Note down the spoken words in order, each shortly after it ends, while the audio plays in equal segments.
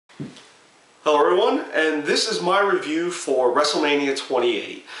Hello everyone, and this is my review for WrestleMania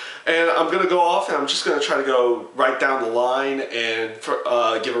 28. And I'm going to go off and I'm just going to try to go right down the line and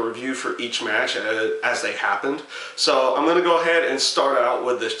give a review for each match as they happened. So I'm going to go ahead and start out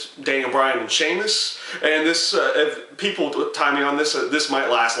with this Daniel Bryan and Sheamus. And this, if people time me on this, this might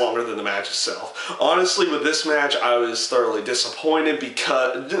last longer than the match itself. Honestly, with this match, I was thoroughly disappointed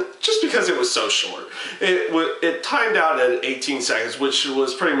because it was so short. It timed out at 18 seconds, which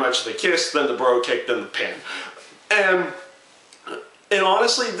was pretty much the kiss, then the bro kick, then the pin. And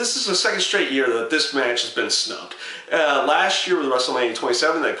honestly, this is the second straight year that this match has been snubbed. Last year with WrestleMania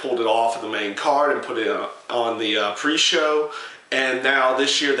 27, they pulled it off of the main card and put it on the pre-show. And now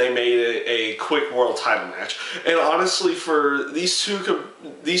this year they made it a quick world title match. And honestly, for these two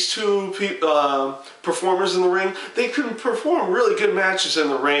performers in the ring, they can perform really good matches in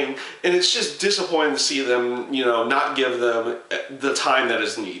the ring. And it's just disappointing to see them, not give them the time that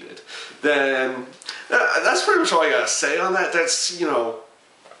is needed. Then that's pretty much all I gotta say on that. That's,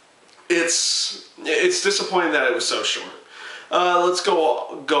 it's disappointing that it was so short. Let's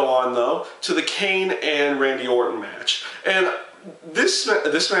go on though to the Kane and Randy Orton match. And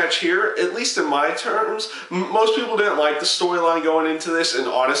this match here, at least in my terms, most people didn't like the storyline going into this, and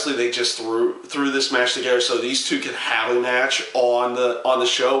honestly, they just threw this match together so these two could have a match on the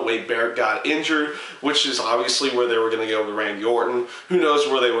show. Wade Barrett got injured, which is obviously where they were going to go with Randy Orton. Who knows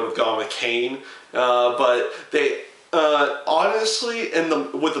where they would have gone with Kane? But they honestly,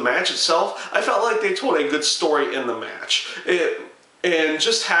 with the match itself, I felt like they told a good story in the match. And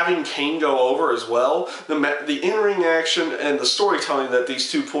just having Kane go over as well, the in-ring action and the storytelling that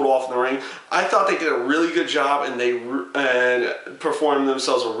these two pulled off in the ring, I thought they did a really good job, and they performed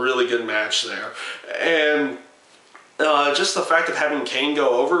themselves a really good match there. And just the fact of having Kane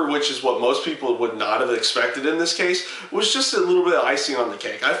go over, which is what most people would not have expected in this case, was just a little bit of icing on the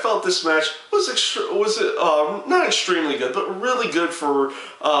cake. I felt this match was not extremely good, but really good for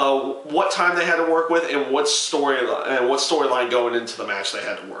what time they had to work with and what storyline going into the match they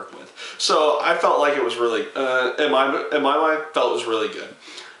had to work with. So I felt like it was really, in my mind, felt it was really good.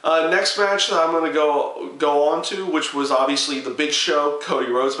 Next match that I'm going to go on to, which was obviously the Big Show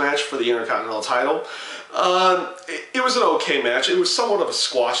Cody Rhodes match for the Intercontinental title. It was an okay match. It was somewhat of a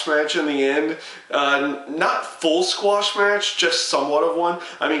squash match in the end. Not full squash match, just somewhat of one.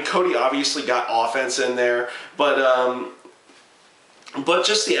 I mean, Cody obviously got offense in there, but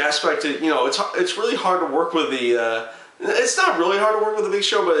just the aspect of, it's really hard to work with the. It's not really hard to work with the Big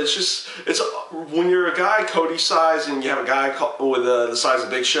Show, but it's when you're a guy Cody's size and you have a guy with the size of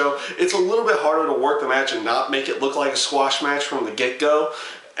Big Show, it's a little bit harder to work the match and not make it look like a squash match from the get-go.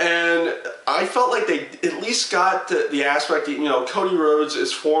 And I felt like they at least got the aspect that, Cody Rhodes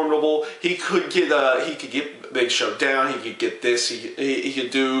is formidable. He could get Big Show down. He could get this. He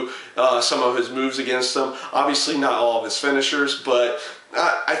could do some of his moves against them. Obviously not all of his finishers, but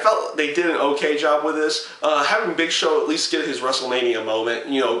I felt they did an okay job with this. Having Big Show at least get his WrestleMania moment,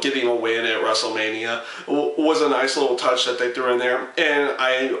 getting a win at WrestleMania was a nice little touch that they threw in there. And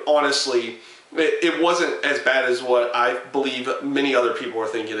I honestly, it wasn't as bad as what I believe many other people are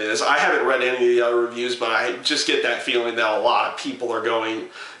thinking it is. I haven't read any of the other reviews, but I just get that feeling that a lot of people are going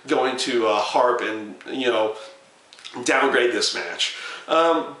to harp and downgrade this match.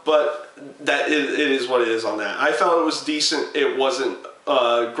 But it is what it is on that. I felt it was decent. It wasn't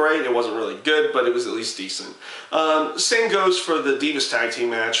great. It wasn't really good, but it was at least decent. Same goes for the Divas Tag Team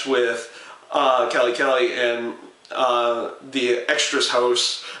match with Kelly and the extras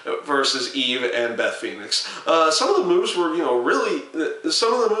hosts versus Eve and Beth Phoenix. Some of the moves were,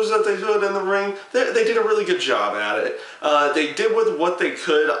 some of the moves that they did in the ring, they did a really good job at it. They did with what they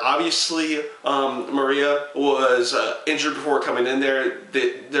could. Obviously, Maria was injured before coming in there.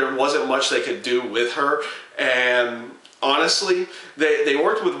 There wasn't much they could do with her, and honestly, they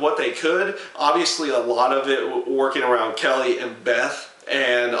worked with what they could. Obviously, a lot of it working around Kelly and Beth,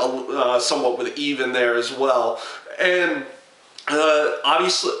 and somewhat with Eve in there as well. And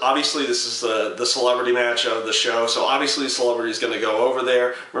obviously this is the celebrity match of the show, so obviously the celebrity is going to go over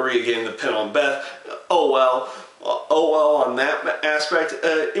there. Maria getting the pin on Beth. Oh well on that aspect.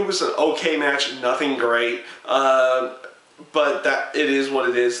 It was an okay match, nothing great. But it is what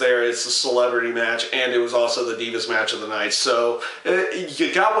it is there. It's a celebrity match, and it was also the Divas match of the night. So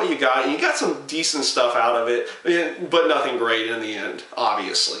you got what you got. You got some decent stuff out of it, but nothing great in the end,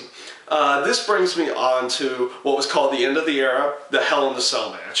 obviously. This brings me on to what was called the End of the Era, the Hell in the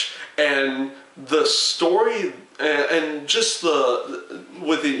Cell match. And the story and just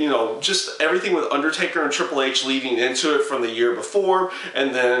just everything with Undertaker and Triple H leading into it from the year before,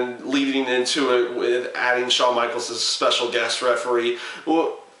 and then leading into it with adding Shawn Michaels as a special guest referee.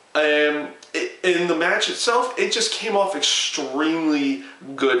 Well, In the match itself, it just came off extremely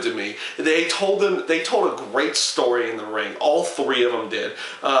good to me. They told a great story in the ring. All three of them did.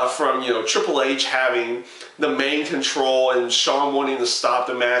 From Triple H having the main control and Shawn wanting to stop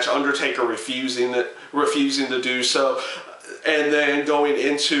the match, Undertaker refusing to do so. And then going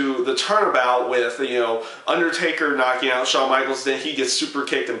into the turnabout with, Undertaker knocking out Shawn Michaels, then he gets super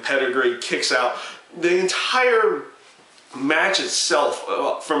kicked and Pedigree kicks out. The entire match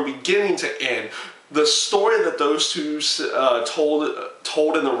itself, from beginning to end, the story that those two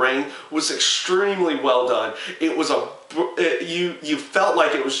told in the ring was extremely well done. It was you felt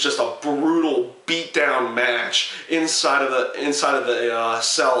like it was just a brutal beatdown match inside of the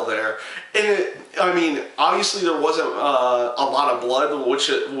cell there, and obviously there wasn't a lot of blood, which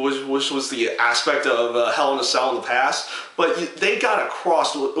was the aspect of Hell in a Cell in the past, but they got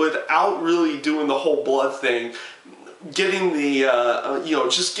across without really doing the whole blood thing. Getting the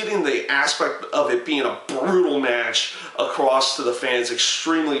just getting the aspect of it being a brutal match across to the fans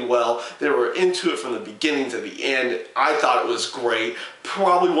extremely well. They were into it from the beginning to the end. I thought it was great.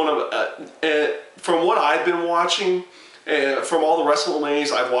 Probably one of from what I've been watching, and from all the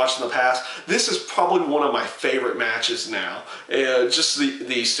WrestleManias I've watched in the past, this is probably one of my favorite matches now. Just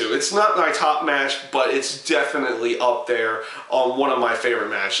these two. It's not my top match, but it's definitely up there on one of my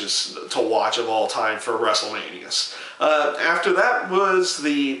favorite matches to watch of all time for WrestleManias. After that was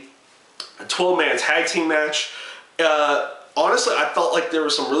the 12-man tag team match. Honestly, I felt like there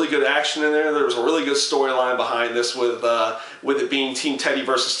was some really good action in there. There was a really good storyline behind this with it being Team Teddy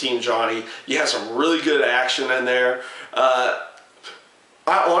versus Team Johnny. You had some really good action in there.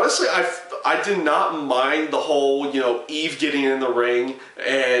 I did not mind the whole, Eve getting in the ring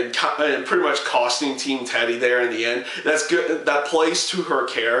and pretty much costing Team Teddy there in the end. That's good. That plays to her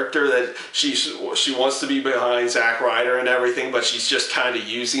character, that she wants to be behind Zack Ryder and everything, but she's just kind of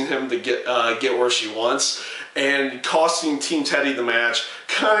using him to get where she wants. And costing Team Teddy the match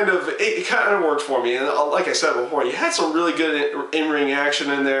kind of worked for me. And like I said before, you had some really good in-ring action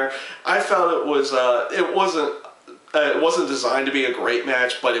in there. I felt it wasn't designed to be a great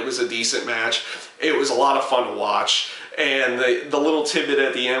match, but it was a decent match. It was a lot of fun to watch. And the little tidbit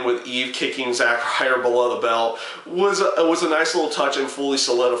at the end with Eve kicking Zack Ryder below the belt was a nice little touch and fully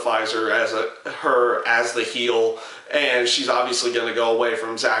solidifies her as the heel. And she's obviously going to go away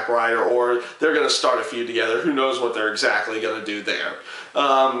from Zack Ryder, or they're going to start a feud together. Who knows what they're exactly going to do there.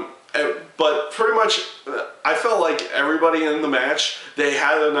 But pretty much, I felt like everybody in the match, they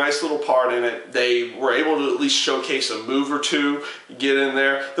had a nice little part in it. They were able to at least showcase a move or two, get in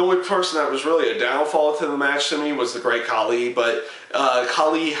there. The only person that was really a downfall to the match to me was the Great Khali, but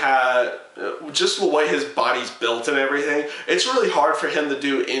Khali had, just the way his body's built and everything, it's really hard for him to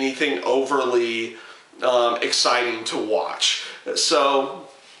do anything overly exciting to watch. So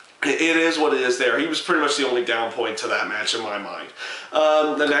it is what it is there. He was pretty much the only down point to that match in my mind.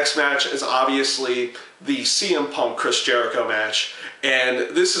 The next match is obviously the CM Punk Chris Jericho match,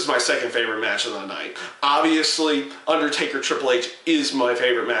 and this is my second favorite match of the night. Obviously, Undertaker Triple H is my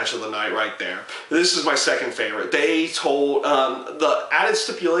favorite match of the night right there. This is my second favorite. They told the added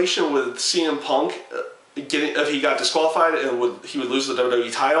stipulation with CM Punk if he got disqualified and he would lose the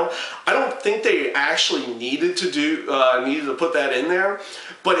WWE title. I don't think they actually needed to put that in there,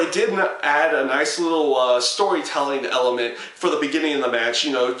 but it did add a nice little storytelling element for the beginning of the match.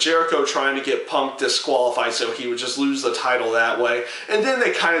 Jericho trying to get Punk disqualified so he would just lose the title that way, and then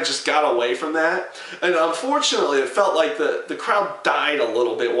they kind of just got away from that. And unfortunately, it felt like the crowd died a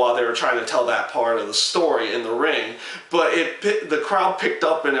little bit while they were trying to tell that part of the story in the ring, but the crowd picked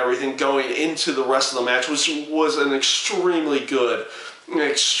up and everything going into the rest of the match, which was an extremely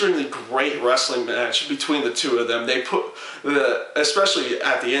great wrestling match between the two of them. They put especially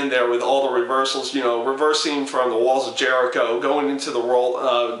at the end there with all the reversals, reversing from the walls of Jericho, going into the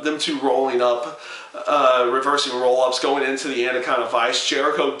them two rolling up, reversing roll-ups, going into the Anaconda Vice,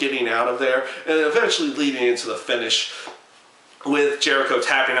 Jericho getting out of there, and eventually leading into the finish with Jericho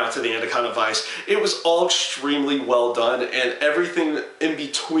tapping out to the Anaconda Vice. It was all extremely well done, and everything in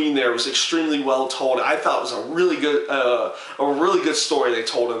between there was extremely well told. I thought it was a really good story they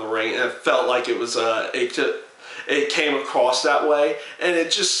told in the ring, and it felt like it was it came across that way, and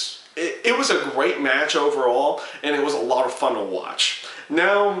it was a great match overall, and it was a lot of fun to watch.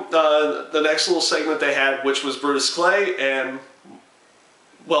 Now, the next little segment they had, which was Brutus Clay, and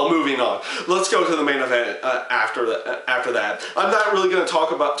well, moving on. Let's go to the main event after that. I'm not really going to talk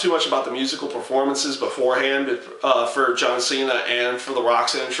too much about the musical performances beforehand for John Cena and for The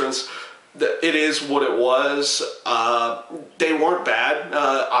Rock's entrance. It is what it was. They weren't bad.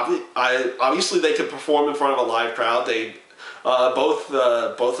 Obviously, they could perform in front of a live crowd. Both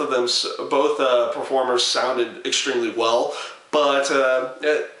performers sounded extremely well, but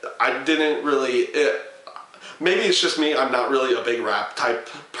I didn't really. Maybe it's just me. I'm not really a big rap type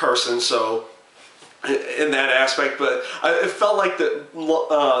person, so in that aspect, but it felt like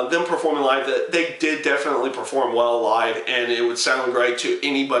them performing live, that they did definitely perform well live, and it would sound great to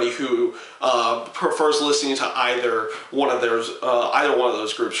anybody who prefers listening to either one of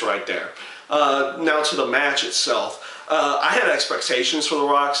those groups right there. Now to the match itself. I had expectations for the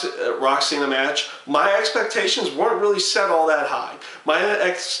Rock Cena match. My expectations weren't really set all that high. My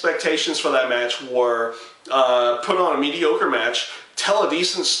expectations for that match were put on a mediocre match, tell a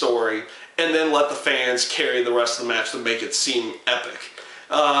decent story, and then let the fans carry the rest of the match to make it seem epic.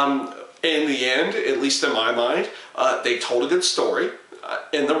 In the end, at least in my mind, they told a good story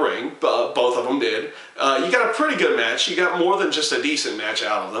in the ring. Both of them did. You got a pretty good match. You got more than just a decent match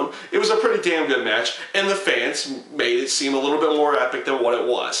out of them. It was a pretty damn good match, and the fans made it seem a little bit more epic than what it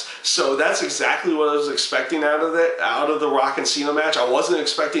was. So that's exactly what I was expecting out of the Rock and Cena match. I wasn't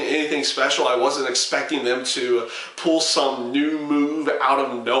expecting anything special. I wasn't expecting them to pull some new move out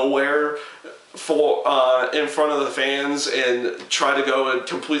of nowhere in front of the fans and try to go a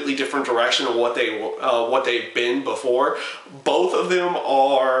completely different direction of what they've been before.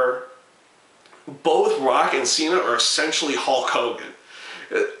 Both Rock and Cena are essentially Hulk Hogan.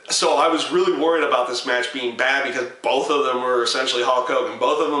 So I was really worried about this match being bad because both of them were essentially Hulk Hogan.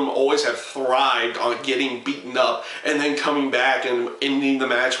 Both of them always have thrived on getting beaten up and then coming back and ending the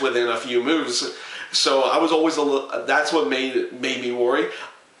match within a few moves. So I was always that's what made me worry.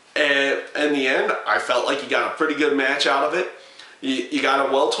 And in the end, I felt like you got a pretty good match out of it. You got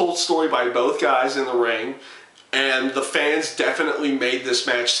a well-told story by both guys in the ring. And the fans definitely made this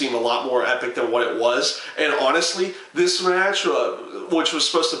match seem a lot more epic than what it was. And honestly, this match, which was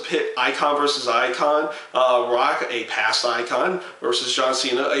supposed to pit icon versus icon, Rock, a past icon, versus John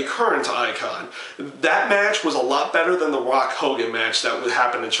Cena, a current icon, that match was a lot better than the Rock-Hogan match that would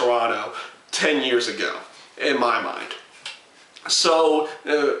happen in Toronto 10 years ago, in my mind. So,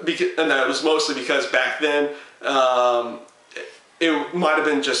 and that was mostly because back then, it might have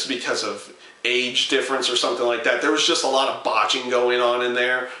been just because of age difference or something like that. There was just a lot of botching going on in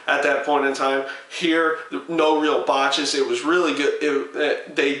there at that point in time. Here, no real botches. It was really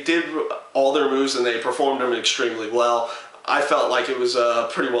good. They did all their moves and they performed them extremely well. I felt like it was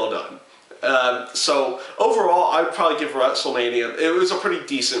pretty well done. So overall, I would probably give WrestleMania, it was a pretty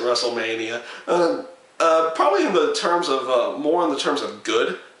decent WrestleMania. Probably in the terms of, more in the terms of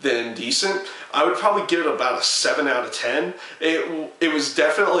good than decent. I would probably give it about a 7 out of 10. It was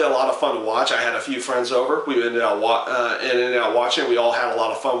definitely a lot of fun to watch. I had a few friends over. We ended up watching. We all had a lot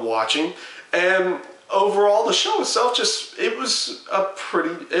of fun watching. And overall, the show itself it was a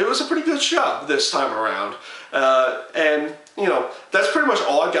pretty good show this time around. And you know, that's pretty much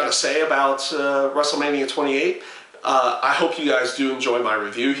all I've got to say about WrestleMania 28. I hope you guys do enjoy my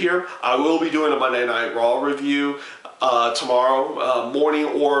review here. I will be doing a Monday Night Raw review tomorrow morning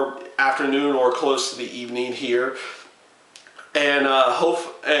or afternoon or close to the evening here. And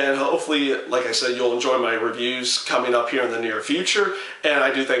hopefully, like I said, you'll enjoy my reviews coming up here in the near future. And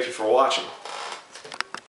I do thank you for watching.